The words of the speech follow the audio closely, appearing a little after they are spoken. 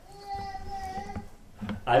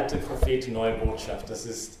Alte Propheten, neue Botschaft. Das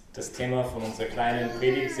ist das Thema von unserer kleinen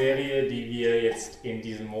Predigtserie, die wir jetzt in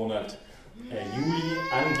diesem Monat Juli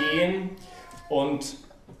angehen. Und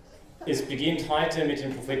es beginnt heute mit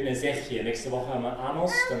dem Propheten Ezechiel. Nächste Woche haben wir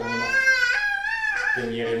Amos, dann haben wir noch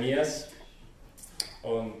den Jeremias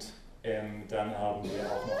und dann haben wir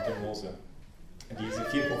auch noch den Mose. Diese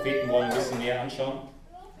 4 Propheten wollen wir ein bisschen näher anschauen.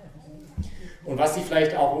 Und was sie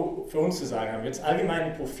vielleicht auch für uns zu sagen haben. Jetzt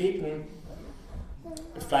allgemeine Propheten,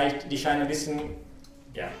 vielleicht, die scheinen ein bisschen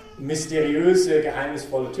mysteriöse,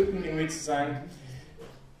 geheimnisvolle Typen irgendwie zu sein.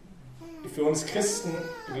 Für uns Christen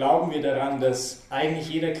glauben wir daran, dass eigentlich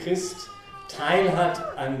jeder Christ Teil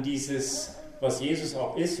hat an dieses, was Jesus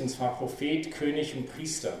auch ist, und zwar Prophet, König und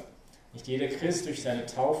Priester. Nicht jeder Christ durch seine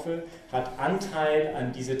Taufe hat Anteil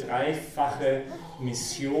an diese dreifache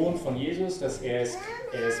Mission von Jesus, dass er ist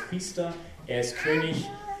Priester, er ist König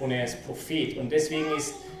und er ist Prophet. Und deswegen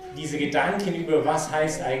ist diese Gedanken über, was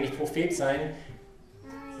heißt eigentlich Prophet sein,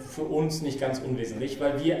 für uns nicht ganz unwesentlich,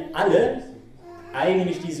 weil wir alle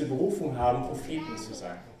eigentlich diese Berufung haben, Propheten zu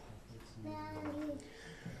sein.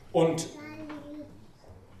 Und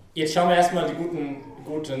jetzt schauen wir erstmal den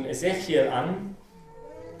guten Ezechiel an.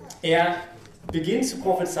 Er beginnt zu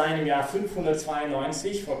prophezeien im Jahr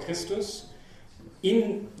 592 vor Christus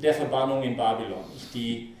in der Verbannung in Babylon.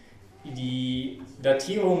 Die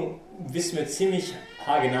Datierung wissen wir ziemlich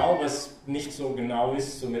haargenau, was nicht so genau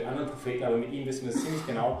ist, so mit anderen Propheten, aber mit ihm wissen wir ziemlich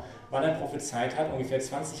genau, wann er prophezeit hat, ungefähr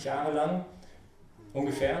 20 Jahre lang,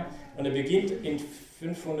 ungefähr. Und er beginnt in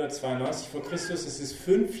 592 vor Christus, es ist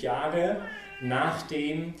 5 Jahre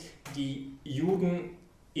nachdem die Juden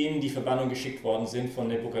in die Verbannung geschickt worden sind von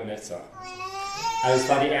Nebukadnezar. Also es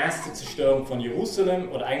war die erste Zerstörung von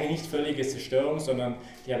Jerusalem, oder eigentlich nicht völlige Zerstörung, sondern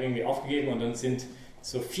die haben irgendwie aufgegeben und dann sind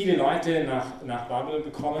so viele Leute nach Babel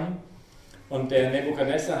gekommen. Und der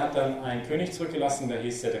Nebukadnezar hat dann einen König zurückgelassen, der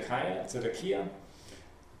hieß Zedekia.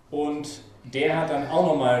 Und der hat dann auch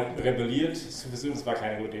nochmal rebelliert. Das war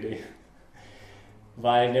keine gute Idee.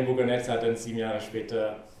 Weil Nebukadnezar hat dann 7 Jahre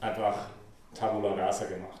später einfach Tabula Rasa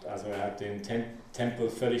gemacht. Also er hat den Tempel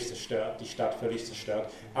völlig zerstört, die Stadt völlig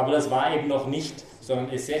zerstört. Aber das war eben noch nicht,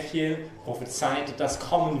 sondern Ezechiel prophezeit, das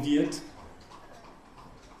kommen wird,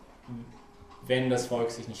 wenn das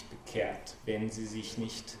Volk sich nicht bekehrt, wenn sie sich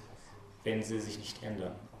nicht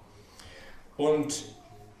ändern. Und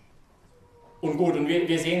gut, und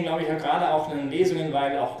wir sehen, glaube ich, ja gerade auch in den Lesungen,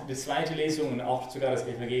 weil auch die zweite Lesung und auch sogar das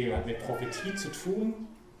Evangelium hat mit Prophetie zu tun,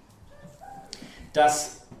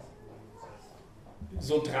 dass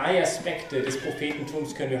so 3 Aspekte des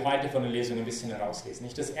Prophetentums können wir heute von der Lesung ein bisschen herauslesen.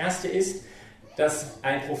 Das erste ist, dass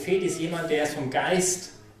ein Prophet ist jemand, der ist vom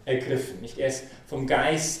Geist ergriffen, nicht? Er ist vom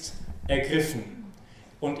Geist ergriffen.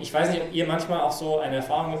 Und ich weiß nicht, ob ihr manchmal auch so eine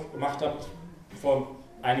Erfahrung gemacht habt. Vor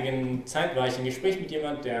einigen Zeit war ich im Gespräch mit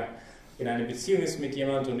jemandem, der in einer Beziehung ist mit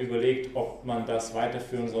jemandem und überlegt, ob man das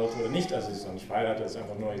weiterführen sollte oder nicht. Also es ist noch nicht verheiratet, es ist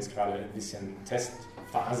einfach nur jetzt gerade ein bisschen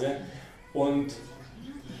Testphase. Und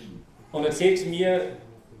erzählte mir,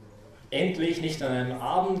 endlich, nicht an einem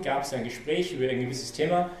Abend, gab es ein Gespräch über ein gewisses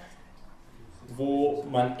Thema, wo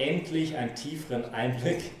man endlich einen tieferen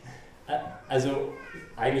Einblick, also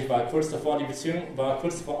eigentlich war kurz davor, die Beziehung war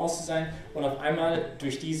kurz davor aus zu sein, und auf einmal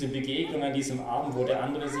durch diese Begegnung an diesem Abend, wo der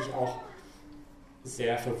andere sich auch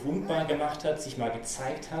sehr verwundbar gemacht hat, sich mal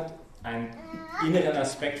gezeigt hat, einen inneren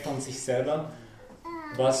Aspekt von sich selber,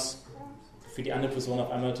 was für die andere Person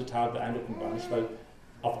auf einmal total beeindruckend war. Nicht? Weil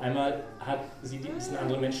auf einmal hat sie diesen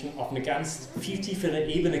anderen Menschen auf eine ganz viel tiefere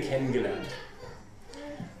Ebene kennengelernt.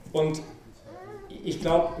 Und ich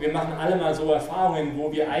glaube, wir machen alle mal so Erfahrungen,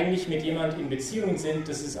 wo wir eigentlich mit jemandem in Beziehung sind,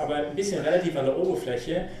 das ist aber ein bisschen relativ an der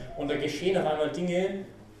Oberfläche, und da geschehen auf einmal Dinge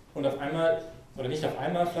und auf einmal, oder nicht auf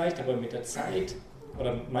einmal vielleicht, aber mit der Zeit,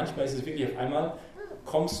 oder manchmal ist es wirklich auf einmal,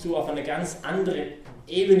 kommst du auf eine ganz andere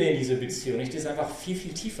Ebene in dieser Beziehung. Das ist einfach viel,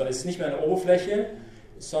 viel tiefer. Es ist nicht mehr eine Oberfläche,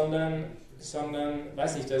 sondern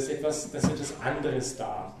weiß nicht, da ist etwas anderes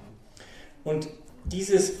da. Und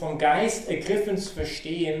dieses vom Geist ergriffen zu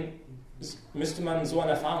verstehen, müsste man so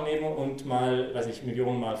eine Erfahrung nehmen und mal, weiß ich,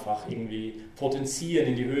 millionenmalfach irgendwie potenzieren,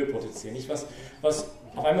 in die Höhe potenzieren. Nicht? Was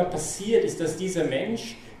auf einmal passiert, ist, dass dieser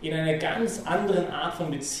Mensch in eine ganz andere Art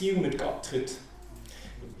von Beziehung mit Gott tritt.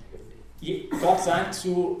 Gott sagt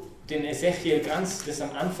zu den Ezechiel ganz, das ist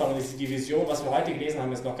am Anfang, das ist die Vision, was wir heute gelesen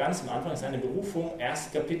haben, ist noch ganz am Anfang, das ist eine Berufung,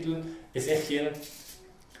 1. Kapitel, Ezechiel.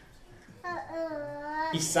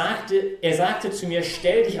 Er sagte zu mir,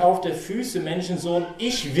 stell dich auf der Füße, Menschensohn,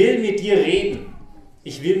 ich will mit dir reden.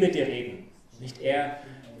 Ich will mit dir reden. Nicht? Er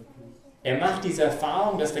macht diese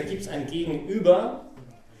Erfahrung, dass da gibt es ein Gegenüber,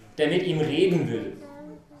 der mit ihm reden will.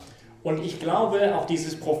 Und ich glaube, auch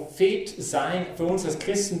dieses Prophet-Sein für uns als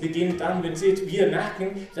Christen beginnt dann, wenn wir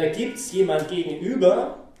merken, da gibt es jemand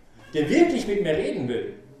gegenüber, der wirklich mit mir reden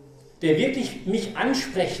will, der wirklich mich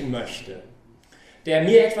ansprechen möchte, der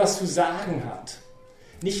mir etwas zu sagen hat.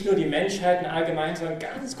 Nicht nur die Menschheit allgemein, sondern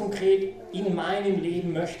ganz konkret in meinem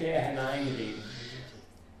Leben möchte er hineinreden.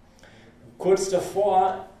 Kurz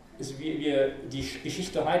davor, die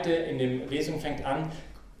Geschichte heute in der Lesung fängt an,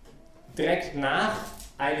 direkt nach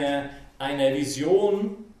einer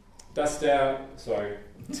Vision, dass der,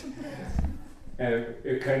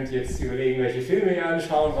 ihr könnt jetzt überlegen, welche Filme ihr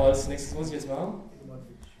anschauen wollt. Nächstes muss ich jetzt machen.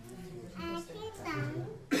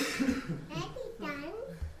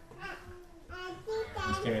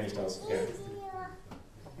 Ich kenne mich nicht aus. Okay.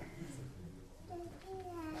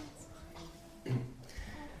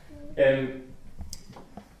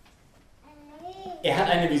 Er hat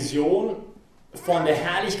eine Vision von der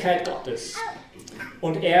Herrlichkeit Gottes.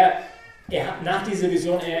 Und er hat nach dieser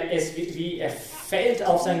Vision, er fällt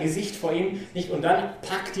auf sein Gesicht vor ihm, nicht? Und dann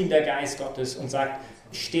packt ihn der Geist Gottes und sagt,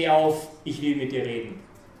 steh auf, ich will mit dir reden.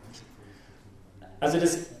 Also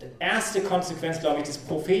das erste Konsequenz, glaube ich, des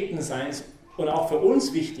Prophetenseins und auch für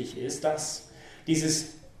uns wichtig ist, dass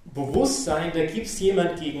dieses Bewusstsein, da gibt es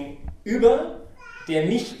jemand gegenüber, der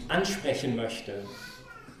mich ansprechen möchte.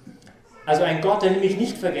 Also ein Gott, der mich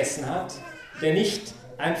nicht vergessen hat, der nicht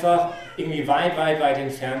einfach irgendwie weit, weit, weit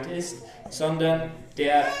entfernt ist, sondern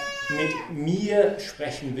der mit mir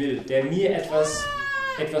sprechen will, der mir etwas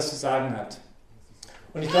zu sagen hat.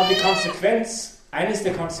 Und ich glaube, eines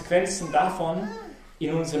der Konsequenzen davon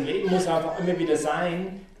in unserem Leben muss einfach immer wieder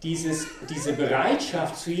sein, diese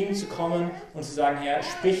Bereitschaft, zu ihm zu kommen und zu sagen, Herr,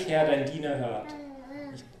 sprich Herr, dein Diener hört.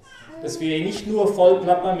 Dass wir nicht nur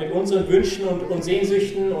vollplappern mit unseren Wünschen und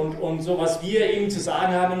Sehnsüchten und so, was wir ihm zu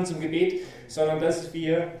sagen haben in unserem Gebet, sondern dass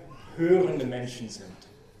wir hörende Menschen sind.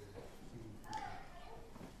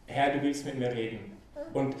 Herr, du willst mit mir reden.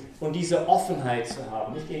 Und diese Offenheit zu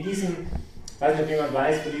haben. Nicht in diesem, ich weiß nicht, ob jemand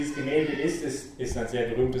weiß, wo dieses Gemälde ist. Es ist ein sehr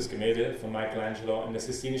berühmtes Gemälde von Michelangelo in der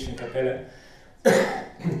Sistinischen Kapelle.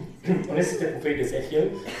 Und es ist der Prophet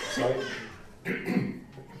Ezechiel.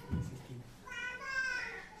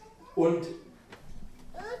 Und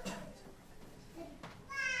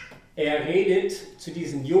er redet zu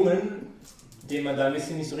diesem Jungen, den man da ein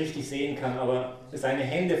bisschen nicht so richtig sehen kann, aber seine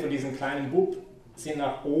Hände von diesem kleinen Bub sind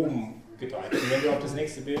nach oben gedeutet. Und wenn du auf das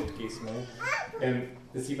nächste Bild gehst,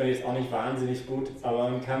 das sieht man jetzt auch nicht wahnsinnig gut, aber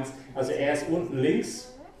man kann es, also er ist unten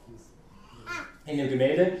links in dem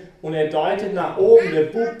Gemälde und er deutet nach oben, der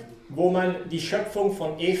Bub, wo man die Schöpfung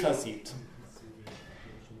von Eva sieht.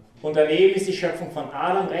 Und daneben ist die Schöpfung von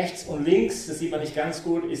Adam rechts und links, das sieht man nicht ganz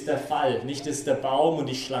gut, ist der Fall, nicht ist der Baum und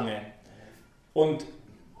die Schlange. Und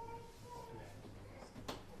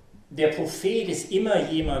der Prophet ist immer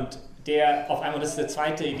jemand, der auf einmal, das ist die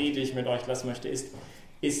zweite Idee, die ich mit euch lassen möchte,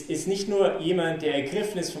 ist nicht nur jemand, der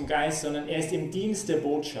ergriffen ist vom Geist, sondern er ist im Dienst der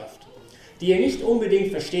Botschaft, die er nicht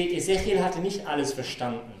unbedingt versteht. Ezechiel hatte nicht alles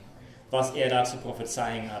verstanden, was er da zu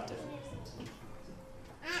prophezeien hatte.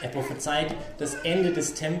 Er prophezeit das Ende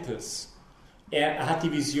des Tempels. Er hat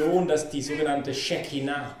die Vision, dass die sogenannte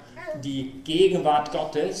Shekinah, die Gegenwart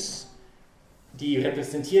Gottes, die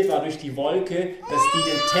repräsentiert war durch die Wolke, dass die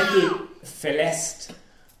den Tempel verlässt.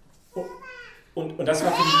 Und das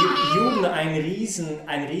war für die Juden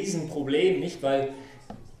ein Riesenproblem, nicht? Weil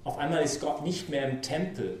auf einmal ist Gott nicht mehr im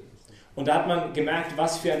Tempel. Und da hat man gemerkt,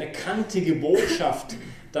 was für eine kantige Botschaft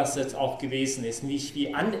das jetzt auch gewesen ist,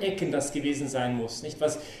 wie aneckend das gewesen sein muss. Nicht?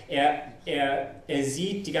 Was er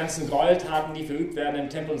sieht die ganzen Gräueltaten, die verübt werden im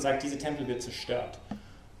Tempel und sagt, dieser Tempel wird zerstört.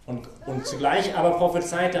 Und zugleich aber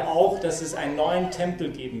prophezeit er auch, dass es einen neuen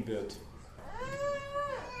Tempel geben wird.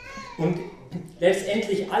 Und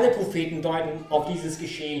letztendlich alle Propheten deuten auf dieses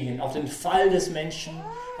Geschehen hin, auf den Fall des Menschen,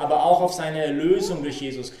 aber auch auf seine Erlösung durch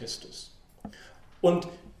Jesus Christus. Und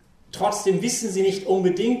trotzdem wissen sie nicht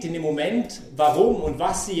unbedingt in dem Moment, warum und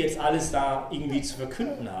was sie jetzt alles da irgendwie zu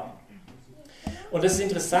verkünden haben. Und es ist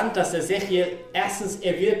interessant, dass Ezechiel, erstens,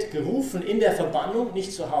 er wird gerufen in der Verbannung,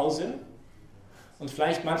 nicht zu Hause. Und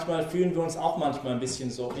vielleicht manchmal fühlen wir uns auch manchmal ein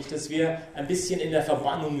bisschen so, nicht, dass wir ein bisschen in der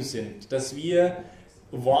Verbannung sind, dass wir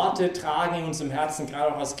Worte tragen in unserem Herzen,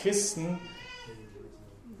 gerade auch als Christen,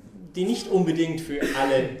 die nicht unbedingt für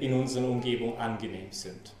alle in unserer Umgebung angenehm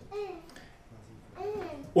sind.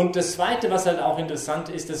 Und das Zweite, was halt auch interessant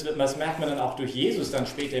ist, das merkt man dann auch durch Jesus dann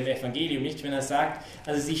später im Evangelium, nicht, wenn er sagt,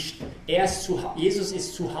 also Jesus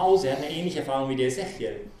ist zu Hause, er hat eine ähnliche Erfahrung wie der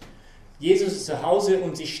Ezechiel. Jesus ist zu Hause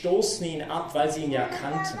und sie stoßen ihn ab, weil sie ihn ja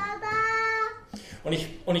kannten. Und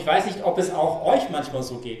ich weiß nicht, ob es auch euch manchmal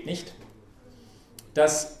so geht, nicht?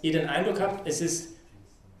 Dass ihr den Eindruck habt, es ist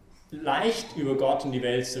leicht über Gott und die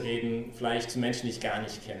Welt zu reden, vielleicht zu Menschen, die ich gar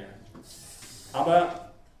nicht kenne.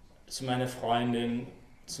 Aber zu meiner Freundin,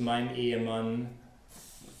 zu meinem Ehemann,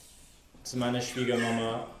 zu meiner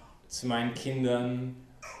Schwiegermama, zu meinen Kindern.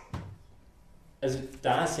 Also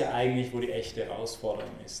da ist ja eigentlich, wo die echte Herausforderung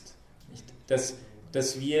ist.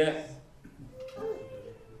 Dass wir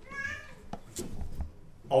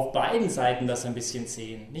auf beiden Seiten das ein bisschen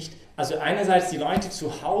sehen. Also einerseits die Leute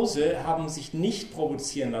zu Hause haben sich nicht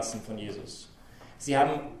provozieren lassen von Jesus. Sie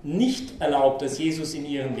haben nicht erlaubt, dass Jesus in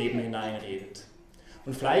ihrem Leben hineinredet.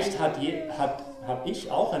 Und vielleicht habe ich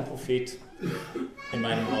auch einen Prophet in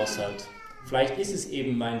meinem Haushalt. Vielleicht ist es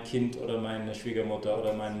eben mein Kind oder meine Schwiegermutter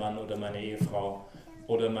oder mein Mann oder meine Ehefrau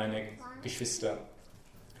oder meine Geschwister.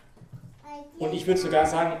 Und ich würde sogar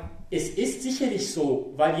sagen, es ist sicherlich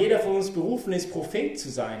so, weil jeder von uns berufen ist, Prophet zu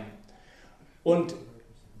sein. Und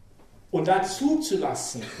da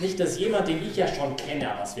zuzulassen, nicht, dass jemand, den ich ja schon kenne,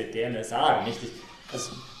 was wird der mir sagen, nicht,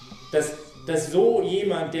 dass so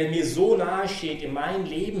jemand, der mir so nahe steht, in mein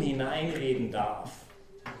Leben hineinreden darf.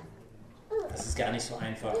 Das ist gar nicht so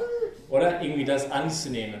einfach, oder? Irgendwie das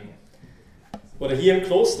anzunehmen. Oder hier im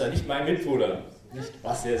Kloster, nicht mein Mitbruder. Nicht,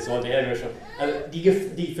 was der sollte er mir schon. Also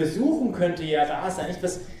die Versuchung könnte ja da sein, nicht,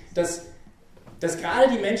 dass gerade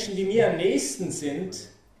die Menschen, die mir am nächsten sind,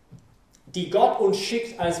 die Gott uns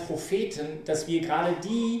schickt als Propheten, dass wir gerade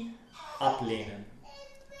die ablehnen.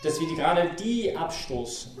 Dass wir gerade die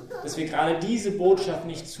abstoßen. Dass wir gerade diese Botschaft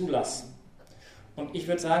nicht zulassen. Und ich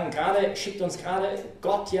würde sagen, schickt uns gerade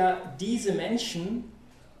Gott ja diese Menschen,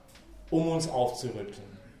 um uns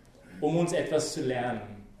aufzurütteln. Um uns etwas zu lernen.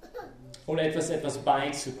 Um etwas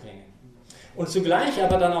beizubringen. Und zugleich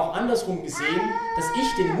aber dann auch andersrum gesehen, dass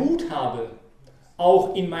ich den Mut habe,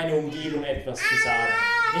 auch in meiner Umgebung etwas zu sagen.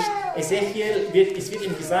 Nicht? Es wird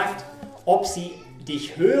ihm gesagt, ob sie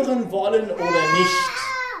dich hören wollen oder nicht.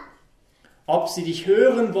 Ob sie dich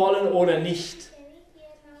hören wollen oder nicht.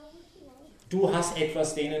 Du hast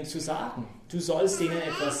etwas denen zu sagen. Du sollst denen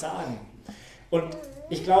etwas sagen. Und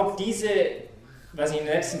ich glaube, in den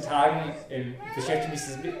letzten Tagen beschäftigt mich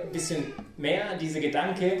ein bisschen mehr, dieser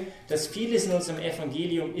Gedanke, dass vieles in unserem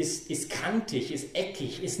Evangelium ist kantig, ist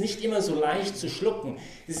eckig, ist nicht immer so leicht zu schlucken.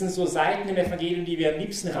 Es sind so Seiten im Evangelium, die wir am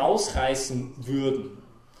liebsten rausreißen würden.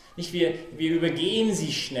 Nicht, wir übergehen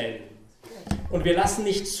sie schnell. Und wir lassen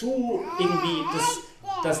nicht zu, irgendwie,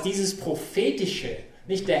 dass dieses Prophetische,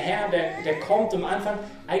 nicht der Herr, der kommt am Anfang,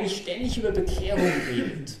 eigentlich ständig über Bekehrung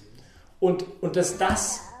redet. Und dass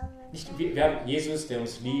das, nicht, wir haben Jesus, der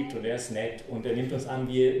uns liebt und er ist nett und er nimmt uns an,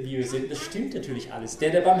 wie wir sind. Das stimmt natürlich alles.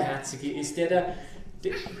 Der Barmherzige ist, wir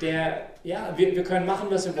können machen,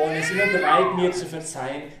 was wir wollen, er ist immer bereit, mir zu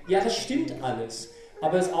verzeihen. Ja, das stimmt alles.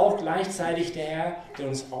 Aber er ist auch gleichzeitig der Herr, der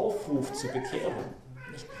uns aufruft zur Bekehrung,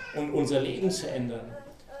 nicht? Und unser Leben zu ändern.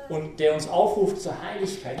 Und der uns aufruft zur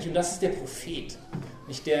Heiligkeit. Nicht? Und das ist der Prophet,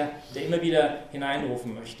 nicht? Der immer wieder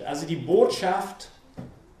hineinrufen möchte. Also die Botschaft,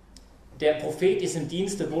 der Prophet ist im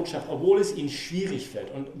Dienst der Botschaft, obwohl es ihnen schwierig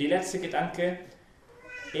fällt. Und der letzte Gedanke,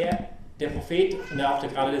 der Prophet, und auch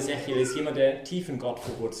gerade der Sechel, ist jemand, der tief in Gott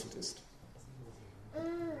verwurzelt ist.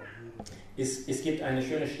 Es gibt eine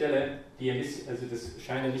schöne Stelle, die ihr wisst, also das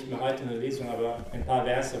scheint ja nicht mehr heute in der Lesung, aber ein paar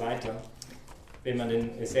Verse weiter, wenn man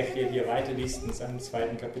den Ezechiel hier weiterliest in seinem 2.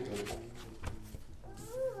 Kapitel.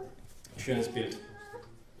 Schönes Bild.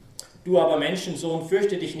 Du aber Menschensohn,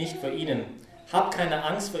 fürchte dich nicht vor ihnen. Hab keine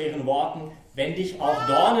Angst vor ihren Worten, wenn dich auch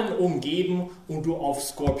Dornen umgeben und du auf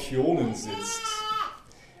Skorpionen sitzt.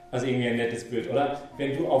 Also irgendwie ein nettes Bild, oder?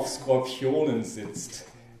 Wenn du auf Skorpionen sitzt.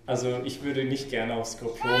 Also ich würde nicht gerne auf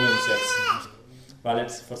Skorpionen setzen. Ich war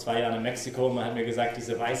vor 2 Jahren in Mexiko und man hat mir gesagt,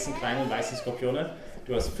 diese kleinen weißen Skorpione,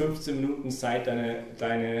 du hast 15 Minuten Zeit,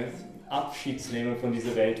 deine Abschied zu nehmen von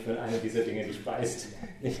dieser Welt, wenn eine dieser Dinge dich beißt.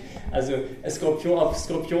 Also auf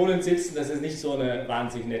Skorpionen sitzen, das ist nicht so eine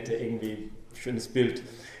wahnsinnig nette, irgendwie schönes Bild.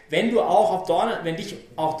 Wenn dich auch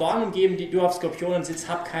Dornen umgeben, die du auf Skorpionen sitzt,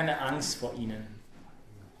 hab keine Angst vor ihnen.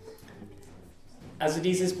 Also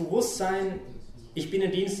dieses Bewusstsein, ich bin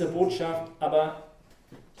im Dienst der Botschaft, aber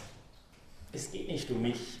es geht nicht um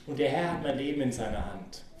mich. Und der Herr hat mein Leben in seiner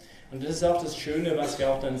Hand. Und das ist auch das Schöne, was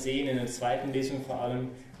wir auch dann sehen in der 2. Lesung, vor allem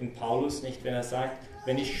in Paulus, nicht, wenn er sagt,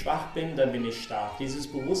 wenn ich schwach bin, dann bin ich stark. Dieses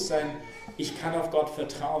Bewusstsein, ich kann auf Gott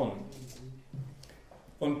vertrauen.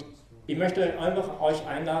 Und ich möchte einfach euch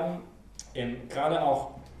einladen, gerade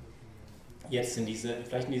auch jetzt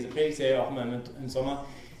vielleicht in dieser Predigtserie, auch immer im Sommer,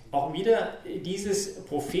 auch wieder dieses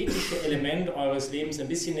prophetische Element eures Lebens ein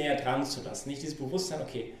bisschen näher dran zu lassen. Nicht dieses Bewusstsein,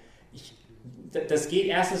 okay, das geht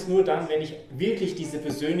erstens nur dann, wenn ich wirklich diese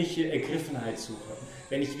persönliche Ergriffenheit suche.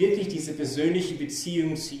 wenn ich wirklich diese persönliche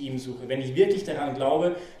Beziehung zu ihm suche, wenn ich wirklich daran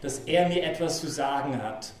glaube, dass er mir etwas zu sagen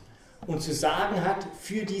hat. Und zu sagen hat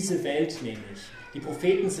für diese Welt nämlich. Die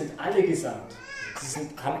Propheten sind alle gesandt.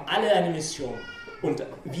 Haben alle eine Mission. Und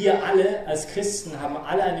wir alle als Christen haben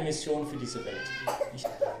alle eine Mission für diese Welt.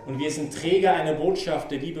 Und wir sind Träger einer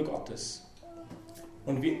Botschaft der Liebe Gottes.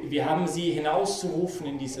 Und wir haben sie hinauszurufen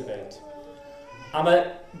in diese Welt. Aber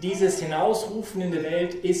dieses Hinausrufen in der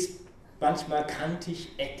Welt ist manchmal kantig,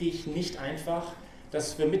 eckig, nicht einfach,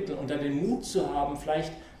 das vermitteln und dann den Mut zu haben,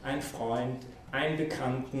 vielleicht einen Freund, einen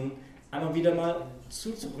Bekannten, einmal wieder mal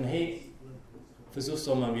zuzurufen, hey, versuch's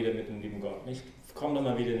doch mal wieder mit dem lieben Gott, nicht? Komm doch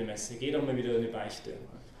mal wieder in die Messe, geh doch mal wieder in die Beichte.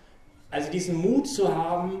 Also diesen Mut zu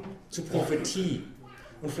haben zur Prophetie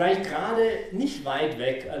und vielleicht gerade nicht weit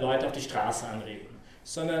weg Leute auf die Straße anreden,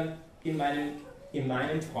 sondern in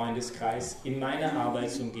meinem Freundeskreis, in meiner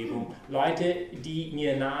Arbeitsumgebung, Leute, die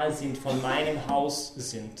mir nahe sind, von meinem Haus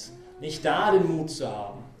sind. Nicht da den Mut zu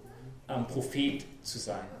haben, Prophet zu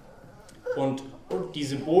sein. Und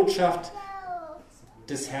diese Botschaft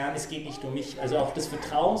des Herrn, es geht nicht um mich, also auch das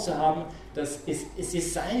Vertrauen zu haben, dass es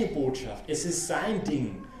ist seine Botschaft, es ist sein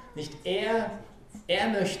Ding. Nicht er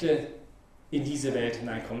möchte in diese Welt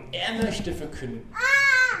hineinkommen, er möchte verkünden.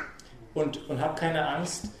 Und hab keine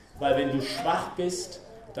Angst, weil wenn du schwach bist,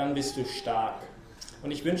 dann bist du stark.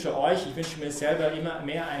 Und ich wünsche mir selber immer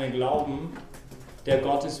mehr einen Glauben, der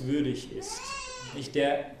Gottes würdig ist. Nicht,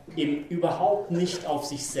 der eben überhaupt nicht auf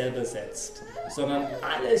sich selber setzt, sondern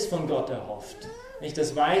alles von Gott erhofft. Nicht,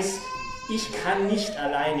 das weiß, ich kann nicht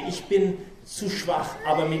alleine, ich bin zu schwach,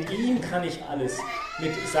 aber mit ihm kann ich alles.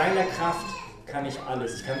 Mit seiner Kraft kann ich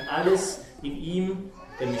alles. Ich kann alles in ihm,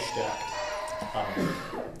 der mich stärkt. Amen.